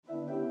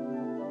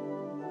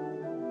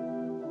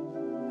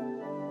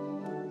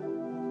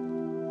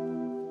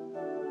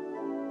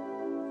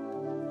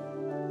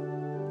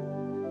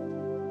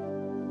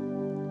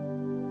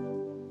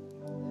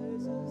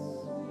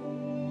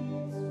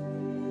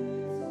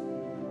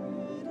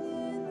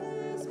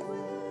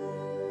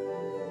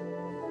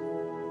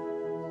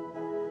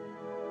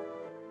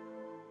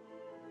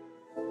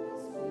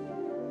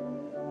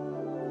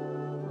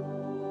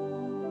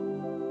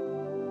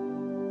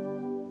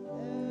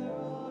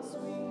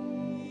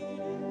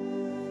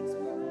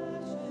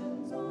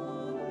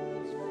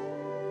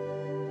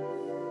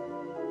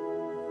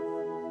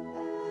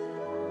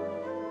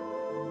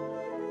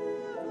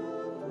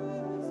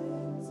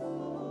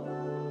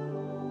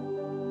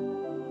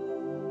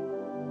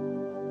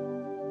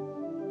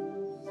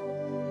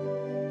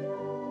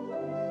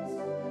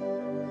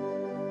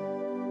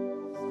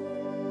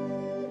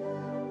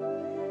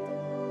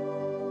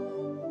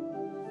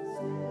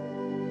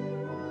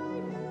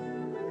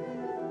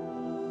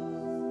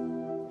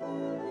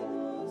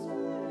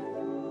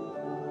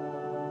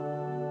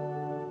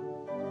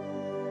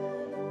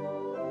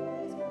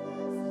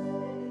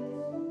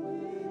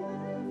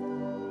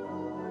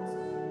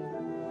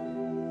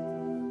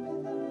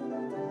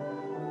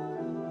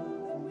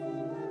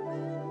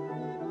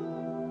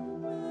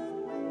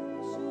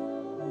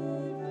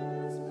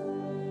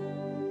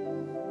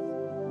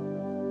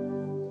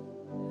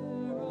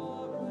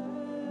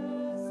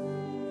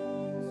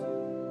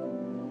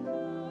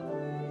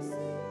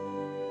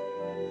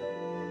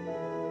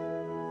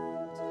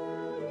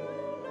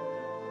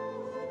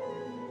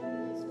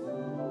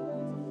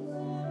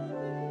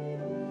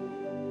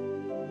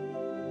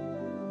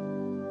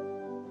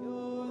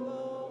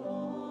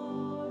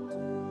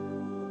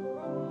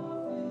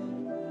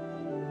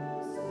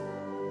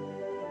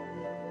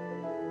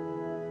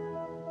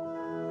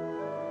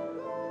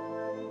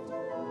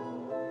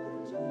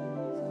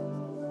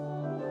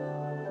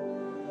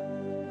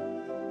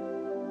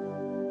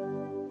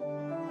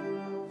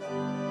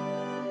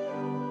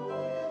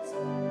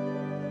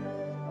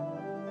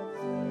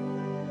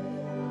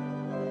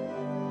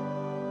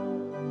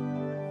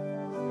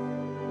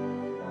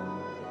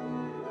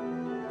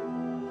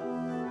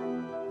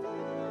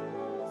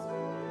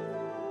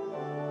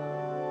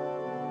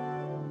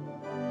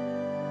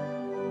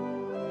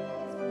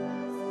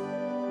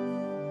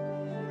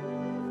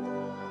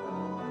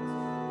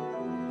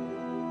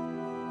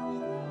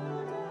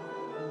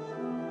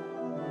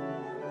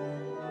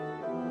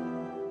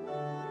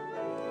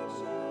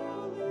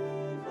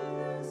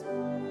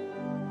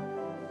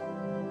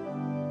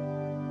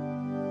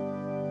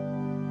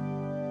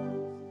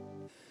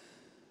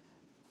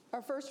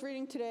Our first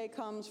reading today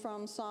comes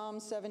from Psalm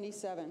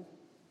 77.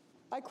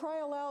 I cry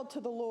aloud to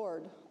the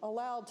Lord,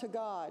 aloud to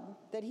God,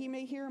 that he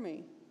may hear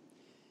me.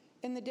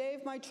 In the day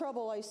of my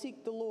trouble I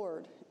seek the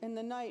Lord. In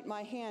the night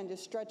my hand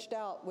is stretched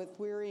out with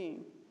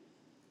wearying.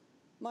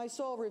 My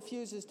soul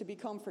refuses to be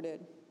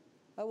comforted.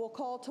 I will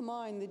call to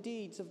mind the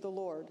deeds of the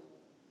Lord.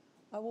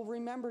 I will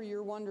remember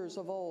your wonders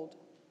of old.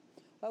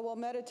 I will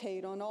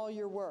meditate on all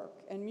your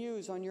work and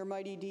muse on your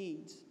mighty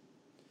deeds.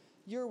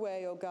 Your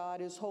way, O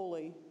God, is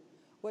holy.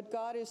 What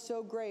God is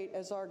so great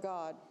as our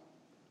God?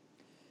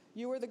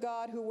 You are the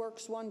God who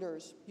works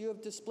wonders. You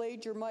have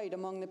displayed your might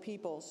among the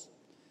peoples.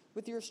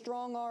 With your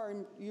strong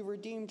arm you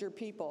redeemed your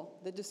people,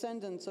 the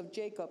descendants of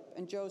Jacob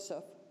and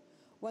Joseph.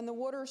 When the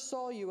waters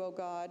saw you, O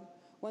God,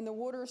 when the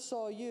waters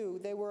saw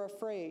you, they were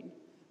afraid.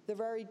 The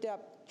very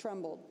depth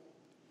trembled.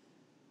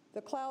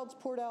 The clouds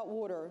poured out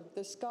water.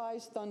 The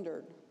skies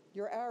thundered.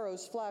 Your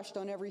arrows flashed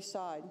on every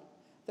side.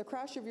 The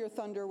crash of your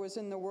thunder was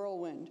in the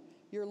whirlwind.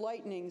 Your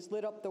lightnings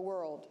lit up the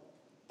world.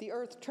 The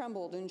earth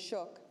trembled and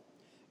shook.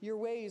 Your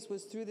ways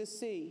was through the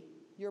sea,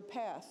 your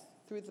path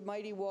through the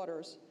mighty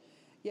waters,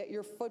 yet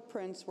your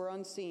footprints were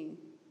unseen.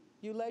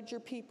 You led your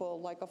people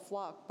like a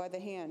flock by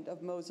the hand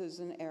of Moses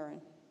and Aaron.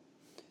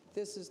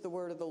 This is the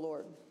word of the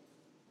Lord.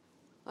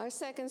 Our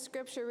second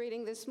scripture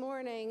reading this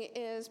morning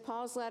is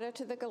Paul's letter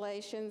to the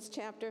Galatians,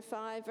 chapter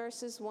 5,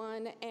 verses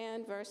 1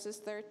 and verses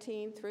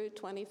 13 through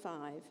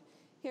 25.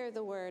 Hear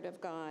the word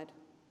of God.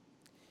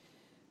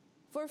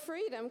 For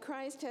freedom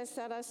Christ has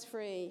set us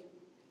free.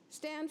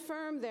 Stand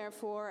firm,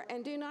 therefore,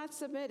 and do not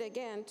submit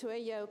again to a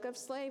yoke of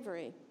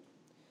slavery.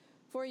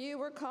 For you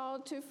were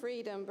called to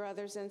freedom,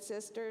 brothers and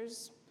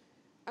sisters.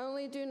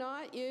 Only do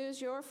not use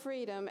your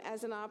freedom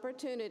as an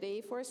opportunity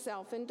for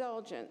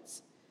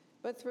self-indulgence,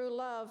 but through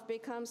love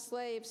become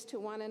slaves to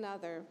one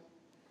another.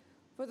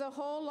 For the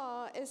whole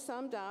law is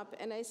summed up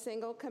in a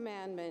single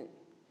commandment: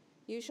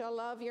 you shall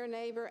love your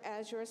neighbor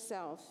as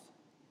yourself.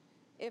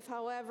 If,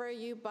 however,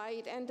 you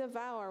bite and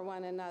devour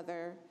one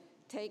another,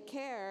 take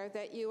care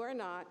that you are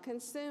not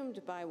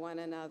consumed by one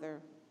another.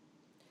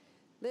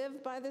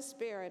 Live by the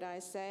Spirit, I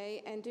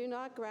say, and do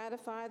not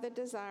gratify the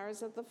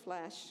desires of the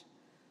flesh.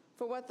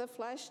 For what the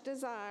flesh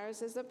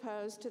desires is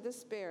opposed to the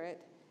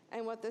Spirit,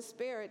 and what the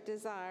Spirit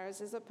desires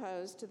is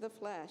opposed to the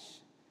flesh.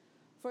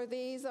 For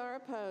these are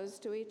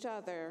opposed to each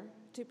other,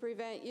 to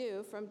prevent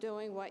you from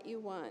doing what you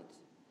want.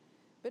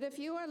 But if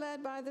you are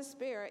led by the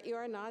Spirit, you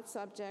are not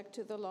subject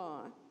to the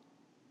law.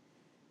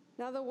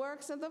 Now the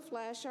works of the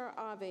flesh are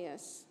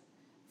obvious: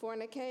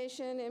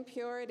 fornication,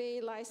 impurity,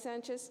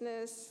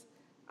 licentiousness,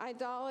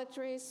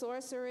 idolatry,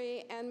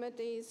 sorcery,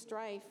 enmity,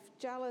 strife,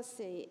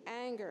 jealousy,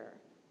 anger,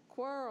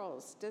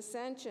 quarrels,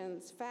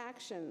 dissensions,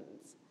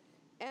 factions,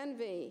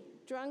 envy,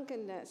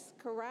 drunkenness,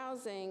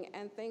 carousing,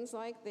 and things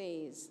like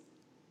these.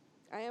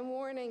 I am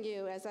warning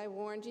you, as I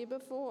warned you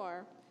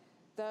before,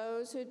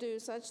 those who do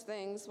such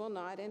things will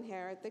not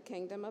inherit the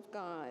kingdom of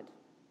God.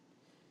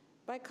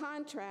 By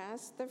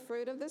contrast, the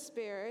fruit of the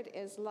Spirit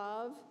is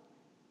love,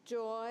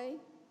 joy,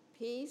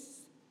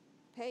 peace,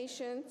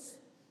 patience,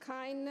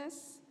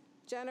 kindness,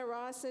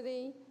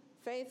 generosity,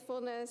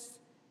 faithfulness,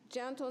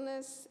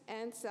 gentleness,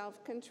 and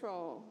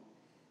self-control.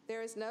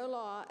 There is no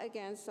law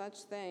against such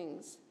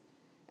things.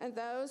 And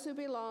those who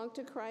belong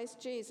to Christ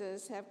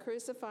Jesus have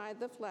crucified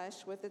the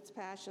flesh with its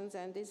passions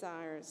and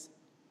desires.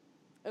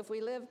 If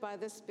we live by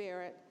the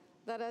Spirit,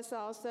 let us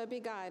also be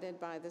guided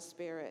by the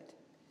Spirit.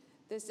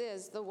 This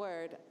is the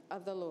word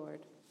of the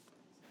Lord.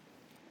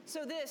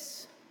 So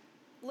this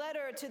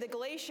letter to the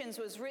Galatians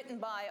was written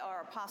by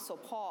our Apostle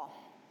Paul.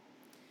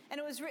 And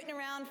it was written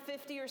around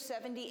 50 or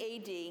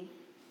 70 AD.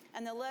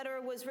 And the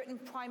letter was written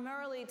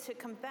primarily to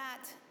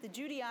combat the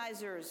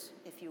Judaizers,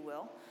 if you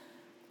will,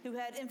 who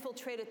had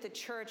infiltrated the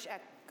church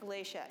at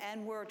Galatia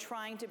and were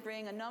trying to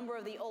bring a number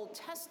of the Old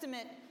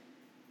Testament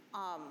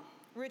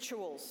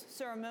rituals,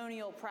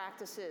 ceremonial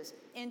practices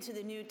into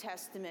the New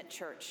Testament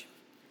church.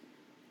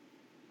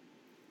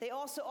 They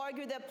also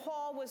argued that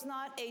Paul was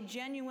not a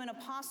genuine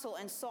apostle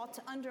and sought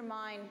to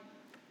undermine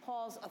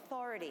Paul's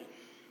authority.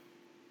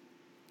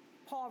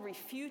 Paul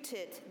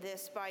refuted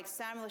this by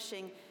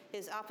establishing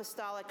his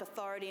apostolic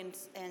authority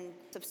and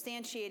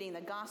substantiating the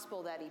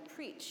gospel that he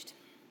preached.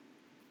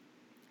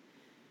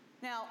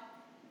 Now,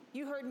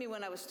 you heard me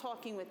when I was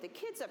talking with the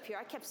kids up here.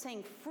 I kept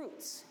saying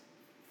fruits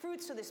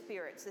of the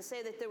Spirit, to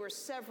say that there were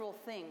several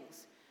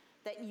things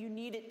that you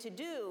needed to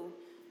do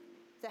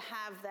to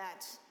have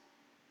that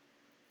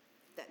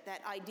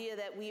idea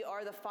that we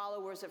are the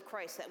followers of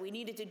Christ, that we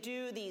needed to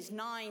do these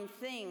 9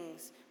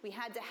 things. We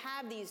had to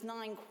have these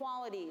 9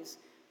 qualities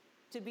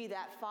to be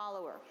that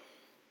follower.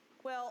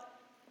 Well,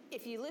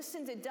 if you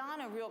listen to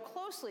Donna real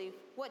closely,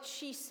 what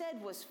she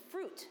said was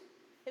fruit.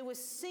 It was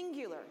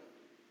singular,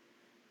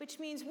 which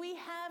means we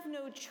have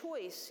no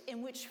choice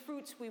in which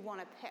fruits we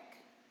want to pick.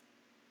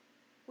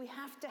 We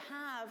have to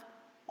have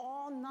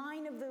all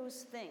 9 of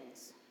those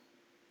things.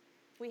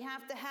 We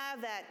have to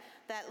have that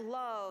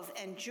love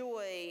and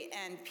joy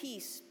and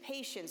peace,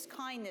 patience,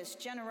 kindness,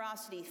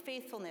 generosity,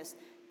 faithfulness,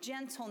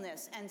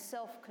 gentleness, and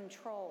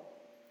self-control.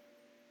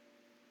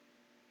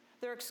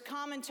 There's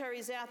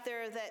commentaries out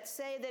there that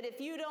say that if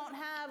you don't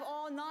have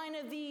all 9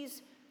 of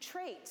these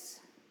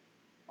traits,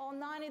 all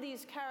 9 of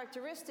these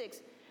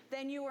characteristics,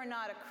 then you are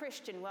not a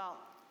Christian. Well,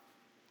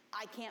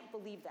 I can't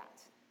believe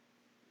that.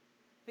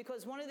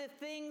 Because one of the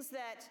things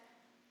that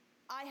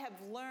I have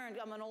learned,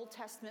 I'm an Old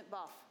Testament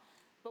buff,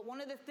 but one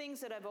of the things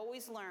that I've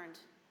always learned,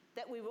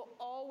 that we will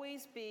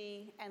always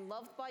be and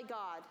loved by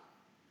God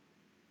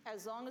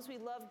as long as we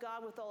love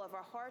God with all of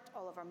our heart,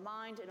 all of our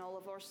mind, and all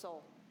of our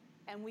soul.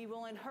 And we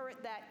will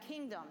inherit that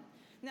kingdom.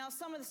 Now,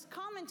 some of the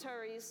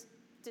commentaries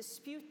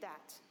dispute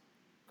that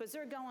because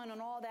they're going on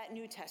all that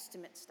New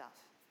Testament stuff.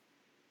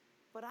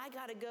 But I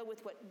got to go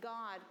with what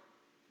God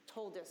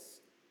told us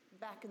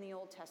back in the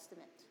Old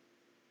Testament.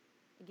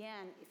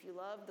 Again, if you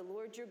love the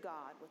Lord your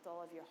God with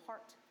all of your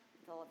heart,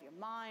 with all of your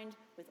mind,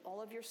 with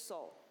all of your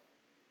soul,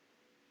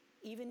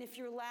 even if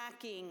you're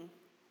lacking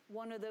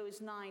one of those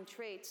 9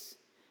 traits,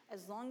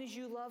 as long as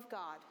you love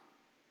God,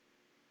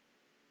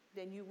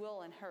 then you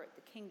will inherit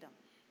the kingdom.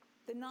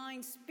 The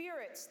 9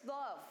 spirits,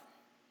 love.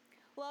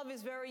 Love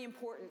is very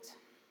important.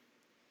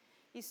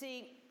 You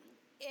see,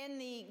 in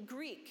the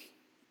Greek,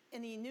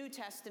 in the New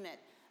Testament,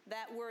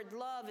 that word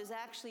love is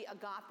actually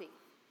agape.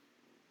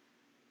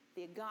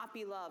 The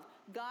agape love.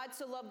 God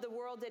so loved the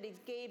world that he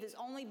gave his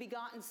only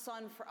begotten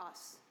Son for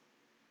us.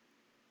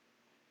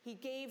 He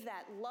gave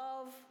that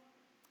love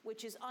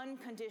which is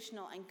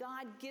unconditional, and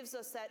God gives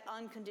us that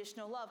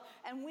unconditional love.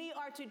 And we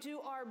are to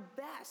do our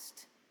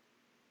best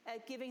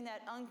at giving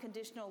that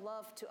unconditional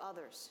love to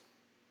others.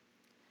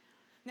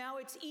 Now,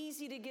 it's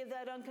easy to give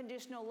that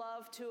unconditional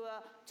love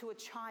to a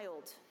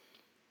child.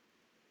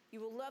 You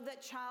will love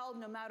that child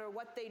no matter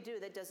what they do.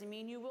 That doesn't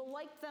mean you will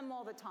like them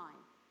all the time,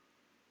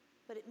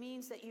 but it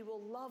means that you will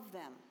love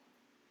them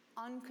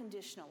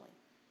unconditionally.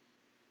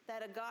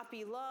 That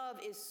agape love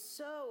is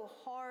so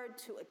hard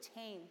to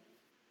attain,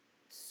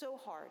 so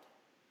hard.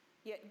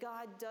 Yet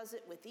God does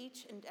it with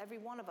each and every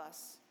one of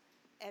us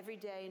every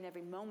day and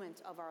every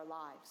moment of our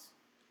lives.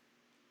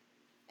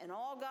 And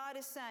all God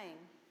is saying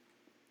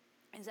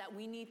is that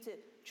we need to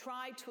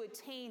try to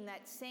attain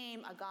that same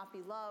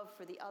agape love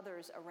for the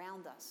others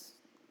around us.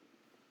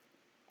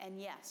 And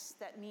yes,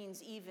 that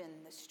means even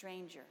the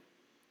stranger.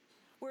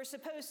 We're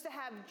supposed to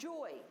have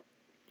joy.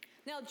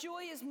 Now,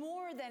 joy is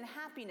more than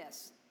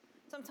happiness.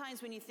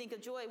 Sometimes when you think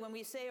of joy, when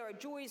we say our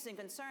joys and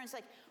concerns,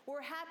 like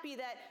we're happy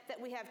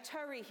that we have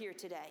Terry here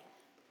today.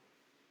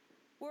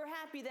 We're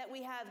happy that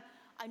we have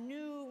a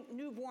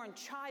newborn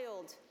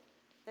child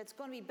that's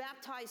going to be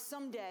baptized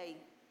someday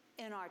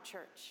in our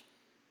church.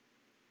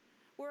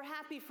 We're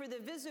happy for the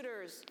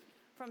visitors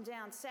from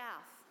down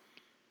south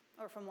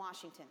or from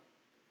Washington.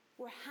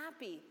 We're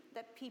happy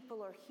that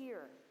people are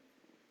here.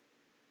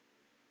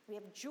 We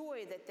have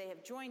joy that they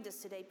have joined us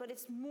today, but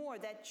it's more.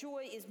 That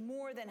joy is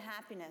more than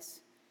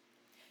happiness.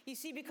 You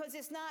see, because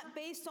it's not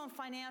based on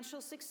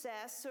financial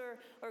success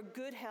or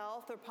good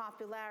health or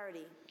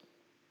popularity,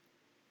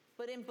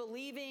 but in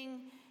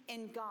believing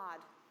in God,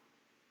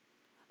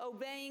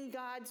 obeying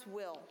God's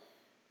will,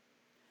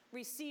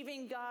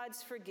 receiving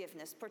God's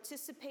forgiveness,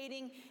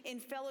 participating in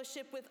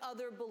fellowship with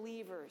other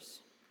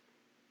believers,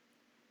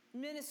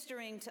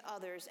 ministering to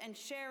others, and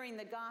sharing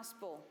the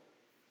gospel.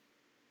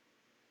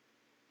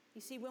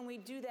 You see, when we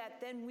do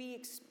that, then we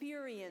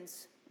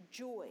experience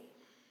joy.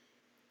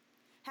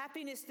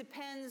 Happiness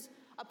depends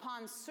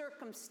upon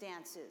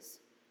circumstances,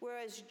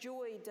 whereas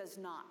joy does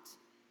not.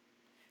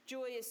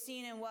 Joy is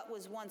seen in what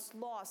was once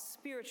lost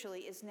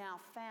spiritually is now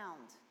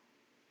found.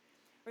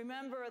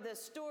 Remember the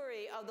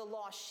story of the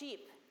lost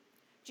sheep.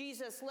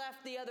 Jesus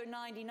left the other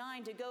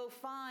 99 to go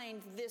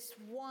find this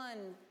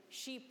one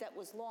sheep that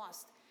was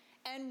lost.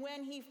 And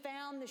when he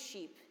found the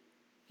sheep,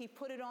 he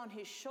put it on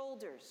his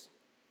shoulders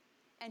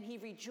and he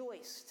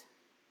rejoiced.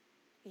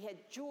 He had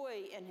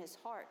joy in his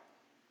heart.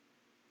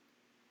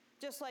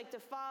 Just like the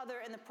father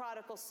and the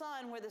prodigal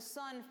son, where the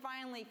son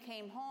finally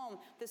came home,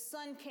 the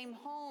son came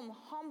home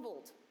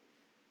humbled,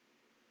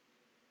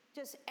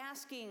 just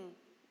asking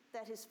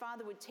that his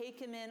father would take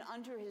him in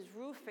under his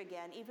roof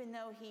again, even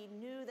though he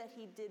knew that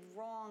he did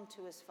wrong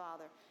to his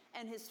father.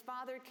 And his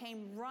father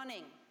came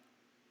running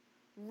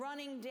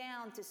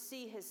down to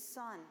see his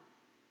son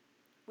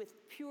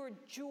with pure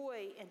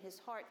joy in his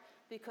heart,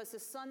 because the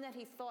son that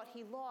he thought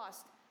he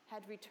lost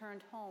had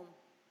returned home.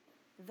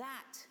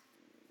 That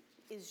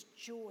is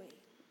joy.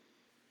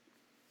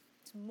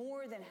 It's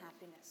more than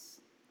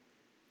happiness.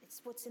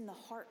 It's what's in the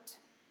heart.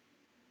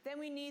 Then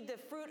we need the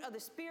fruit of the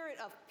Spirit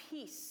of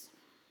peace.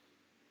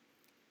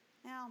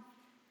 Now,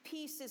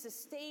 peace is a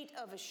state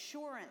of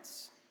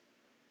assurance.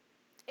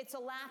 It's a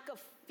lack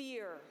of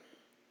fear.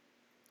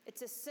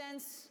 It's a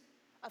sense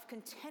of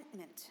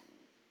contentment.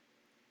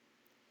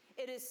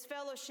 It is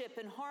fellowship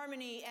and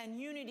harmony and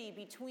unity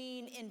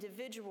between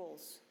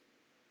individuals.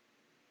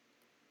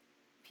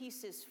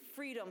 Peace is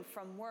freedom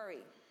from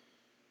worry,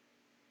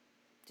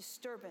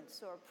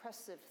 disturbance, or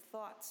oppressive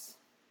thoughts.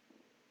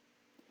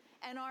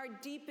 And our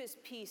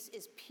deepest peace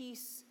is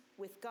peace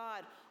with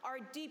God. Our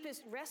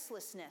deepest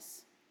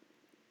restlessness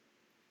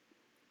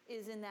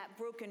is in that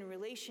broken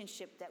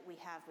relationship that we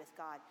have with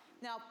God.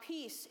 Now,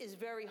 peace is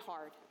very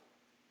hard.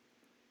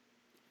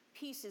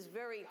 Peace is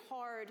very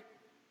hard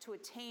to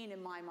attain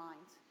in my mind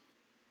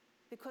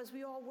because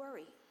we all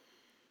worry.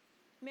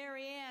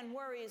 Marianne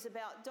worries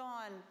about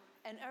Dawn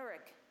and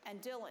Eric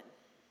and Dylan.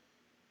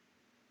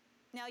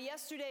 Now,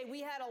 yesterday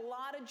we had a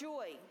lot of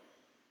joy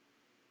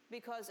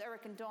because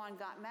Eric and Dawn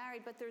got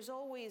married, but there's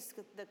always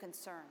the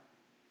concern.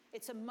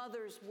 It's a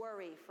mother's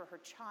worry for her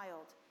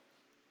child.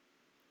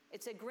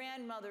 It's a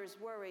grandmother's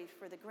worry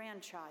for the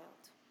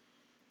grandchild.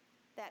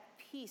 That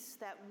peace,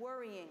 that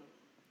worrying,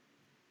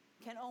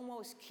 can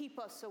almost keep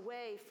us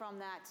away from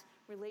that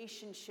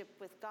relationship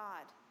with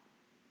God.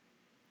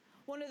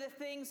 One of the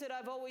things that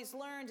I've always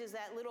learned is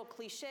that little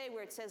cliche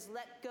where it says,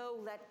 let go,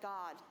 let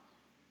God.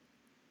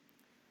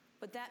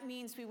 But that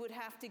means we would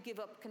have to give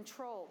up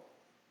control.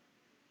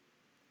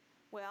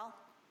 Well,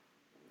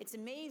 it's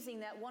amazing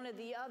that one of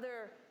the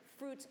other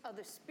fruits of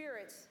the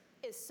Spirit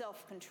is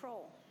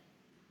self-control.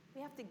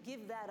 We have to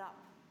give that up.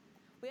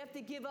 We have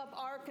to give up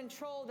our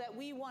control that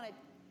we want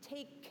to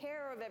take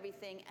care of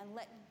everything and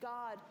let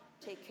God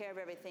take care of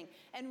everything.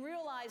 And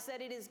realize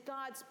that it is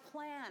God's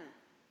plan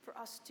for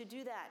us to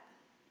do that.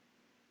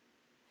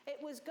 It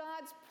was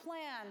God's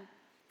plan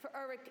for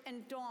Eric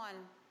and Dawn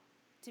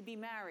to be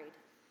married.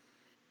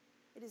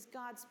 It is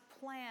God's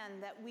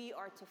plan that we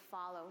are to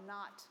follow,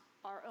 not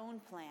our own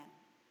plan.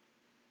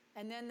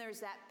 And then there's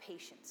that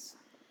patience.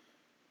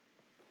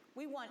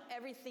 We want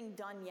everything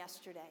done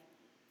yesterday.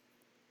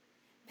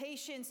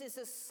 Patience is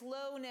a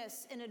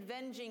slowness in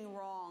avenging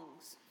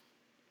wrongs.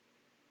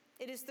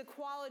 It is the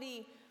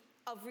quality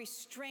of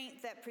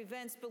restraint that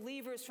prevents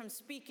believers from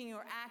speaking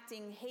or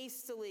acting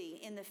hastily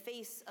in the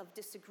face of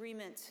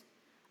disagreement,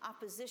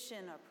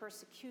 opposition, or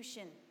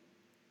persecution.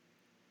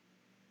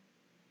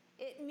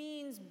 It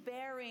means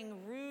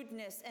bearing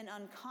rudeness and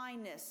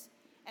unkindness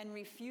and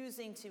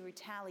refusing to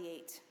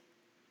retaliate.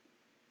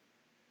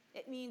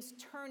 It means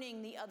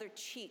turning the other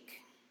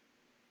cheek,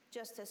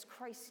 just as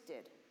Christ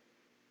did.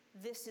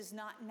 This is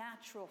not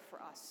natural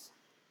for us.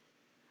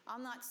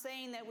 I'm not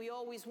saying that we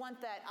always want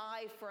that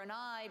eye for an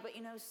eye, but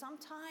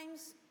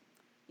sometimes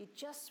you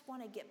just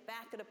want to get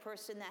back at a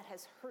person that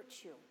has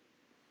hurt you,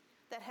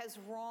 that has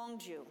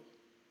wronged you.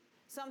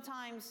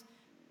 Sometimes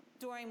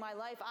during my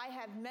life, I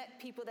have met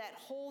people that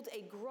hold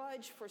a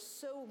grudge for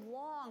so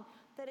long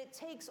that it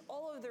takes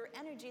all of their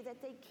energy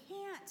that they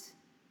can't.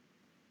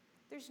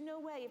 There's no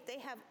way, if they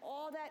have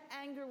all that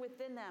anger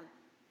within them,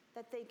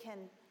 that they can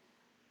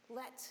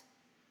let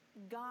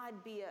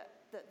God be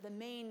the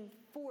main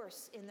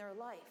force in their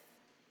life.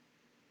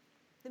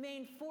 The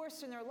main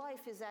force in their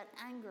life is that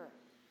anger.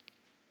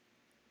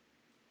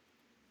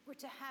 We're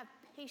to have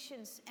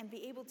patience and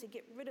be able to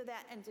get rid of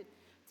that and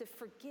to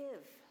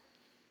forgive.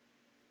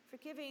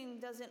 Forgiving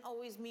doesn't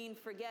always mean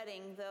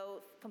forgetting,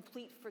 though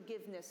complete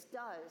forgiveness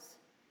does.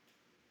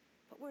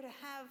 But we're to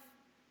have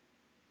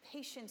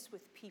patience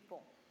with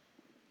people.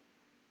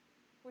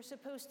 We're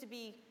supposed to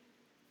be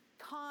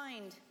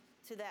kind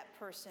to that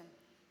person,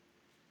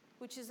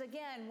 which is,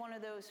 again, one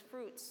of those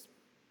fruits.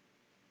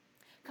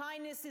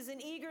 Kindness is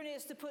an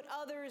eagerness to put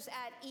others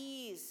at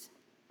ease.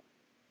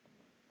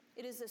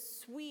 It is a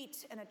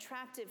sweet and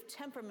attractive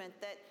temperament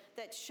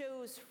that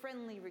shows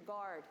friendly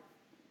regard,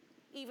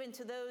 even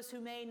to those who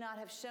may not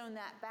have shown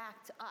that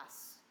back to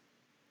us.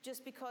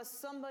 Just because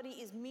somebody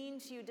is mean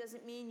to you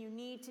doesn't mean you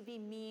need to be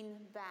mean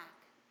back.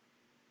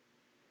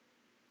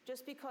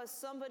 Just because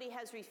somebody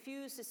has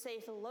refused to say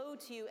hello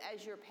to you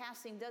as you're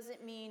passing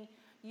doesn't mean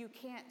you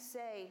can't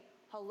say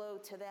hello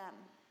to them.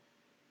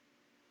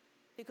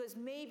 Because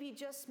maybe,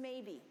 just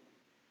maybe,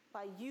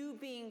 by you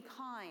being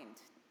kind,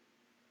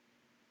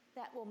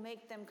 that will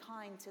make them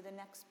kind to the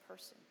next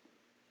person.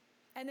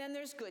 And then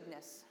there's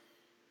goodness.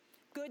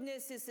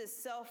 Goodness is this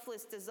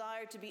selfless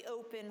desire to be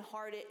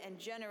open-hearted and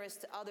generous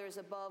to others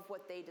above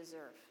what they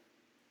deserve.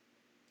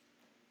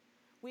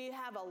 We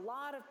have a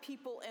lot of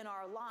people in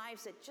our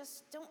lives that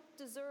just don't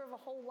deserve a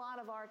whole lot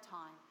of our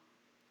time,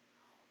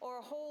 or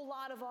a whole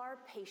lot of our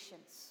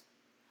patience,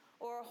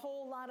 or a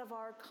whole lot of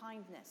our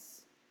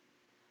kindness.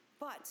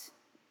 But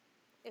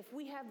if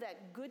we have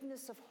that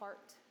goodness of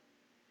heart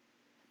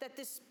that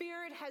the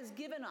Spirit has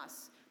given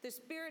us, the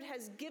Spirit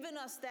has given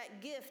us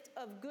that gift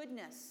of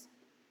goodness,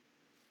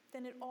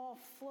 then it all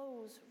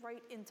flows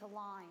right into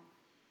line.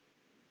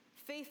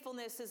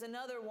 Faithfulness is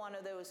another one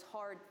of those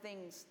hard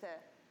things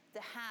to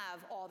have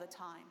all the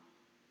time.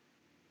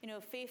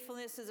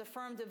 Faithfulness is a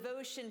firm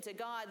devotion to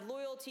God,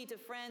 loyalty to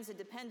friends, and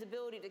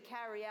dependability to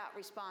carry out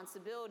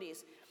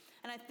responsibilities.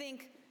 And I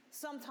think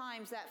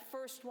sometimes that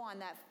first one,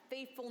 that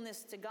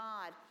faithfulness to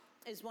God,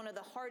 is one of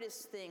the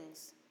hardest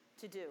things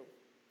to do.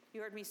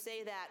 You heard me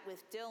say that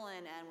with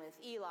Dylan and with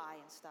Eli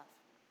and stuff.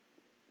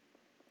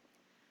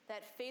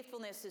 That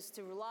faithfulness is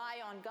to rely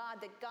on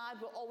God, that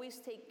God will always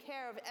take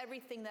care of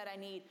everything that I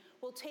need,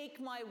 will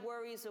take my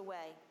worries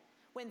away.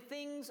 When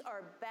things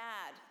are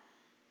bad,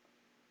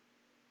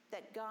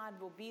 that God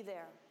will be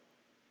there.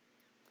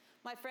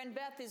 My friend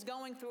Beth is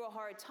going through a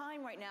hard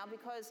time right now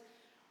because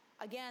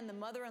Again, the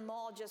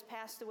mother-in-law just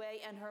passed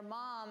away, and her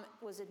mom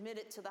was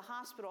admitted to the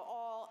hospital,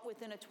 all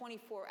within a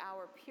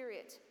 24-hour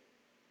period.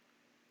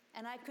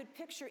 And I could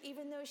picture,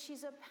 even though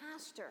she's a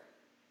pastor,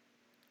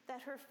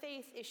 that her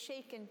faith is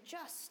shaken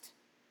just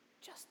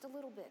a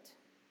little bit.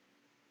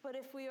 But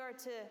if we are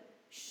to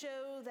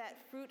show that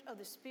fruit of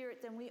the Spirit,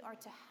 then we are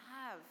to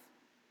have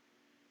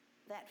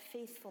that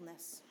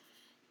faithfulness.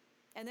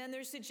 And then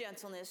there's the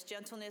gentleness.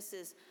 Gentleness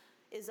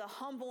is a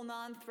humble,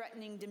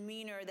 non-threatening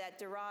demeanor that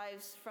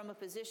derives from a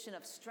position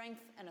of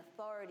strength and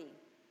authority.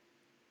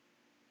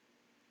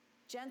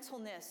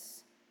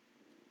 Gentleness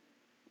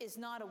is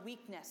not a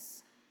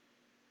weakness.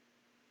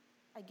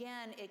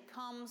 Again, it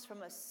comes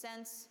from a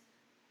sense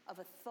of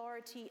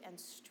authority and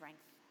strength.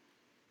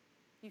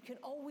 You can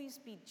always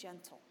be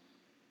gentle.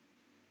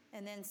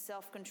 And then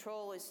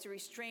self-control is to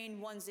restrain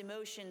one's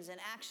emotions and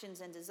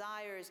actions and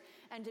desires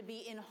and to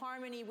be in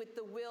harmony with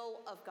the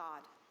will of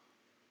God.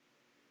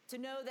 To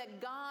know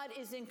that God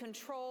is in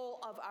control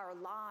of our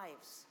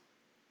lives,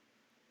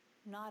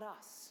 not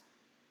us.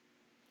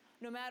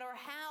 No matter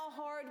how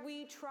hard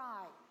we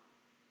try,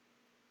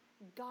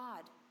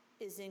 God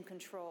is in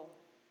control.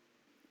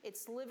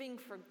 It's living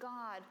for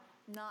God,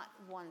 not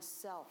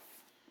oneself.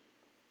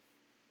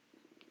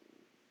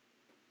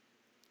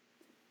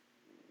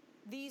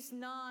 These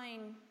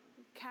 9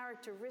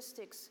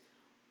 characteristics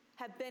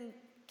have been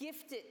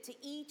gifted to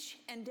each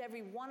and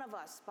every one of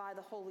us by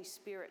the Holy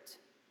Spirit.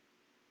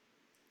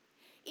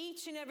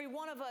 Each and every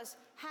one of us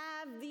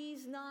have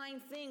these 9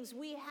 things.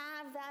 We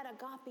have that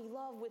agape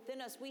love within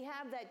us. We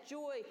have that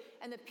joy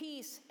and the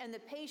peace and the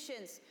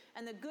patience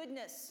and the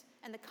goodness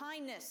and the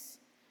kindness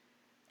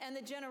and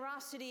the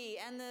generosity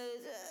and the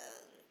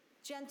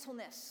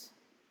gentleness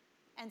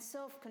and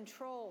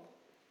self-control.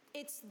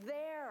 It's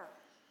there.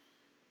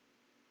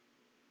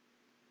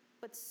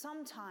 But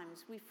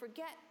sometimes we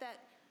forget that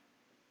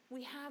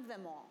we have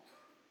them all.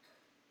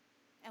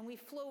 And we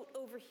float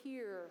over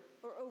here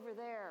or over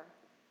there.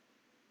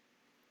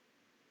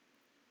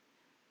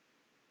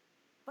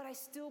 But I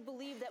still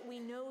believe that we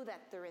know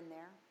that they're in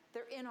there.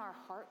 They're in our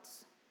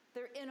hearts.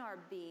 They're in our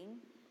being.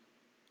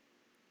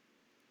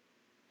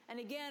 And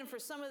again, for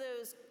some of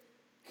those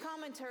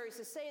commentaries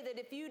to say that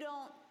if you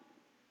don't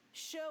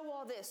show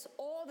all this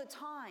all the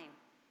time,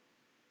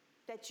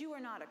 that you are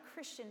not a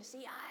Christian.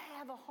 See, I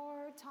have a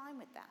hard time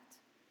with that.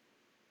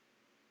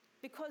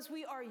 Because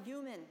we are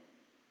human.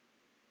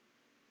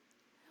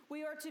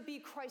 We are to be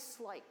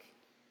Christ-like.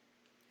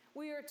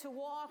 We are to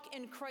walk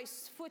in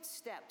Christ's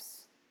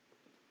footsteps.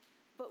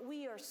 But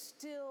we are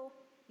still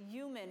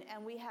human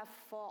and we have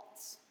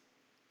faults.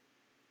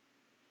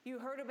 You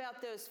heard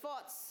about those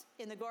faults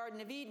in the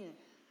Garden of Eden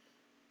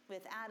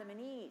with Adam and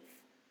Eve.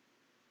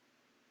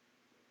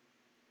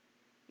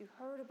 You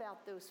heard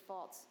about those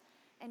faults.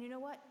 And you know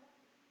what?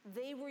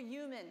 They were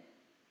human.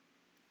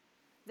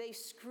 They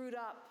screwed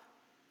up.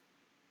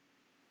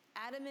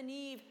 Adam and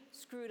Eve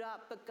screwed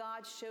up, but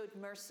God showed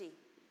mercy.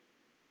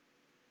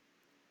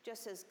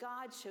 Just as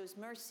God shows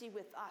mercy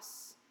with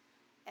us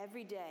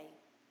every day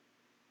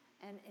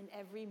and in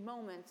every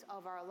moment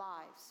of our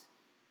lives.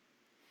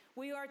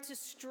 We are to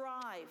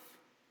strive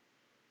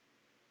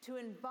to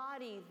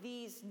embody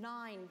these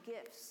 9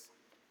 gifts.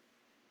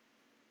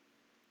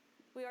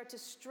 We are to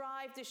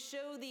strive to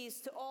show these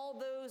to all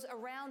those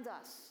around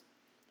us,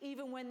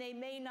 even when they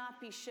may not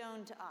be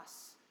shown to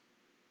us.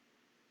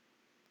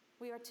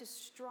 We are to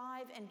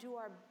strive and do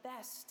our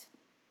best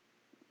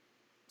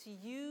to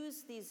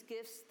use these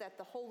gifts that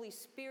the Holy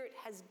Spirit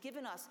has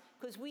given us,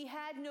 because we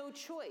had no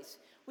choice.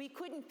 We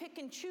couldn't pick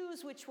and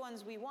choose which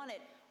ones we wanted.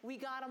 We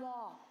got them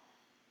all.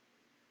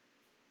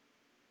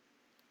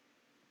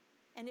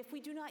 And if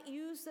we do not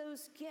use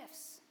those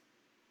gifts,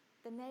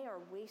 then they are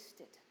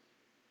wasted.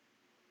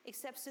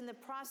 Except in the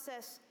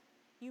process,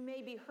 you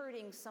may be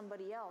hurting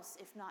somebody else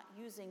if not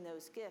using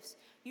those gifts.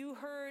 You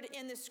heard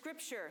in the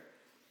scripture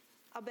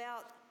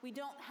about we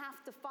don't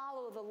have to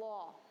follow the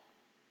law.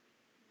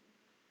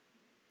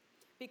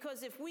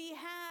 Because if we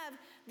have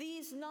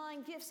these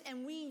 9 gifts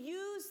and we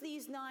use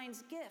these 9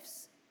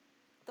 gifts,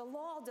 the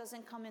law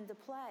doesn't come into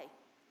play.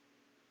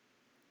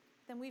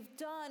 Then we've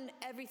done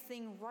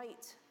everything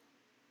right.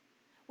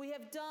 We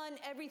have done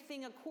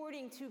everything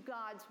according to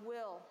God's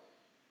will.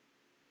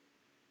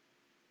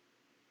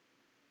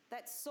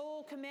 That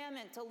sole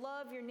commandment to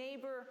love your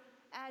neighbor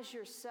as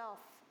yourself.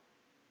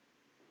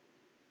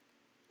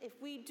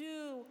 If we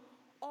do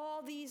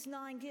all these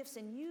 9 gifts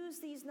and use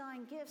these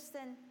 9 gifts,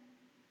 then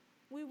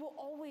we will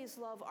always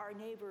love our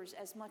neighbors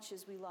as much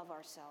as we love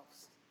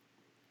ourselves.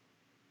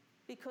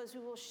 Because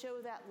we will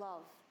show that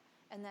love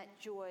and that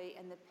joy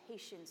and the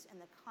patience and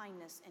the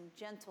kindness and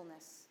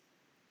gentleness.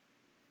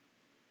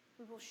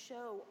 We will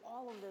show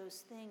all of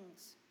those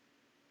things.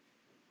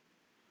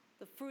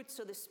 The fruits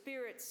of the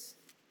Spirit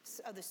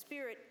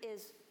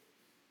is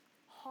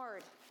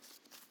hard.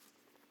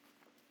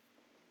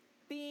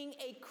 Being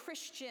a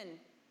Christian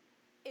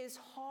is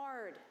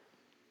hard,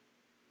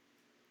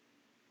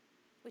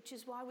 which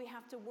is why we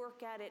have to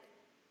work at it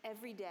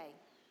every day.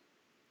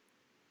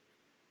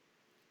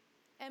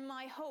 And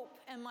my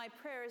hope and my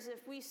prayer is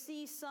if we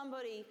see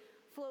somebody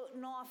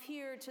floating off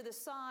here to the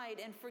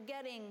side and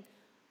forgetting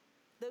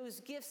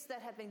those gifts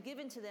that have been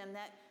given to them,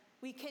 that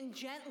we can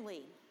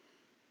gently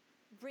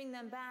bring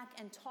them back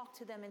and talk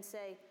to them and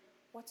say,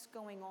 what's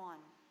going on?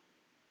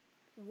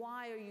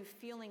 Why are you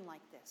feeling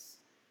like this?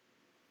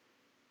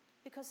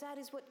 Because that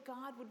is what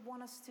God would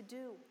want us to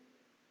do,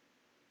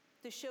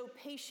 to show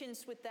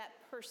patience with that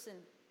person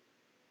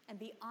and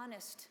be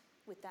honest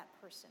with that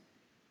person.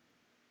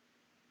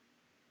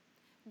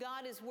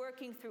 God is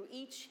working through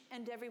each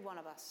and every one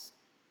of us.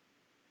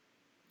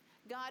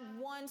 God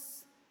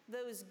wants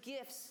those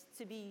gifts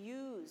to be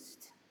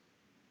used,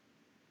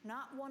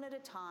 not one at a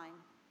time,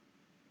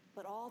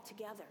 but all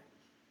together.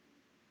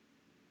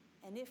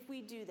 And if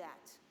we do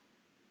that,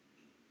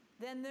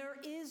 then there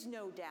is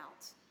no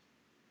doubt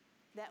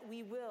that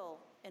we will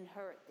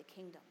inherit the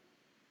kingdom.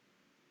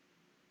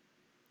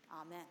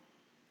 Amen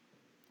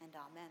and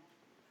amen.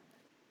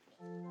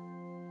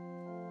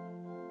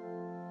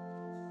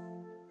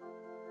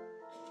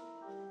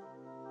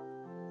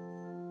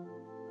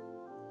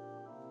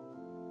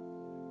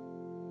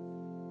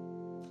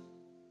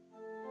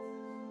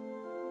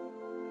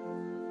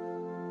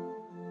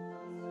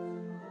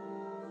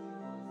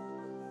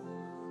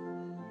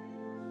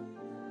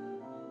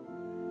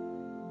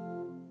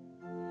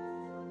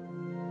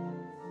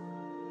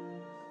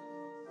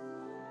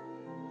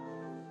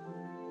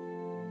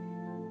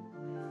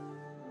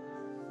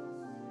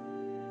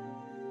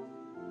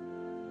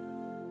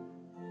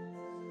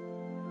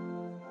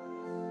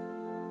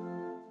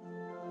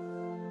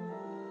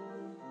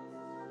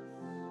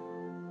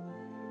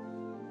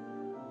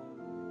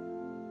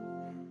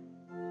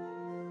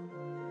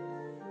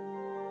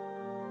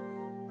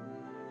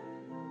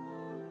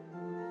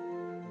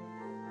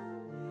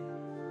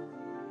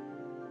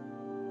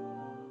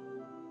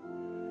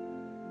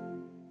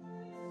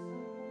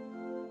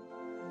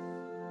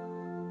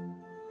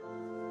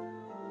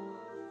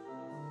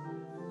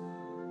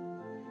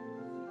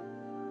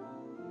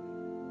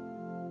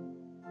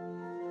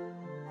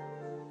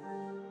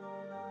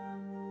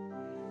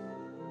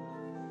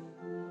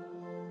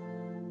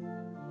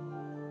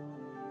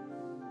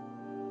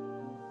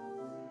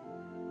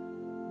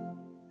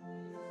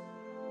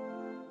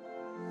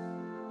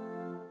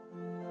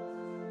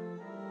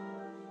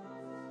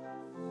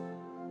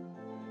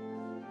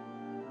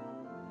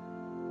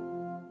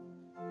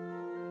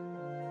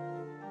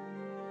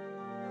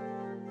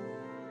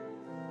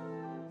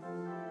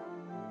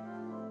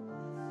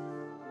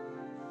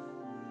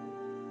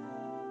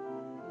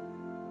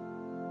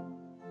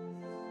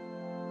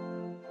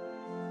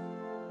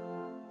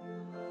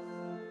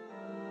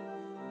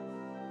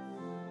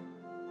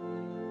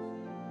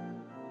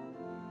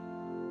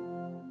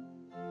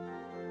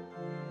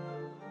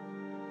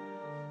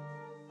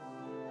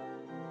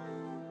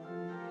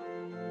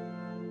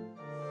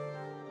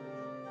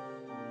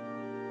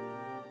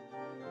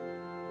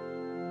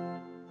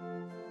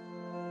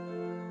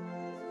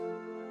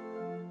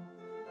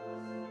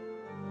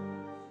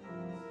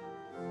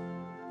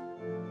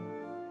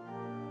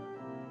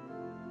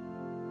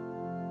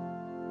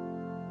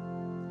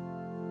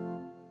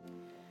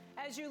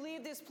 As you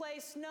leave this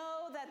place,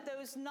 know that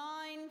those 9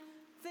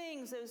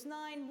 things, those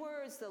 9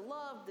 words, the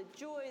love, the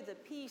joy, the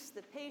peace,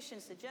 the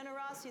patience, the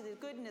generosity, the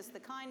goodness, the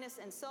kindness,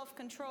 and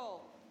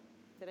self-control.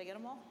 Did I get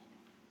them all?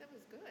 That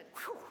was good.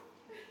 Whew.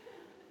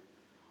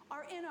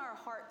 Are in our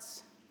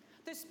hearts.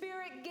 The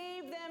Spirit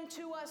gave them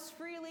to us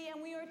freely,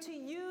 and we are to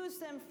use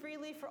them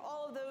freely for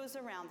all of those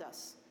around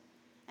us.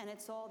 And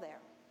it's all there.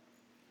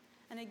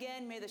 And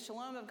again, may the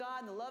shalom of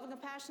God and the love and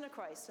compassion of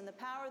Christ and the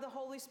power of the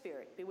Holy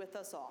Spirit be with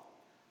us all.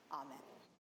 Amen.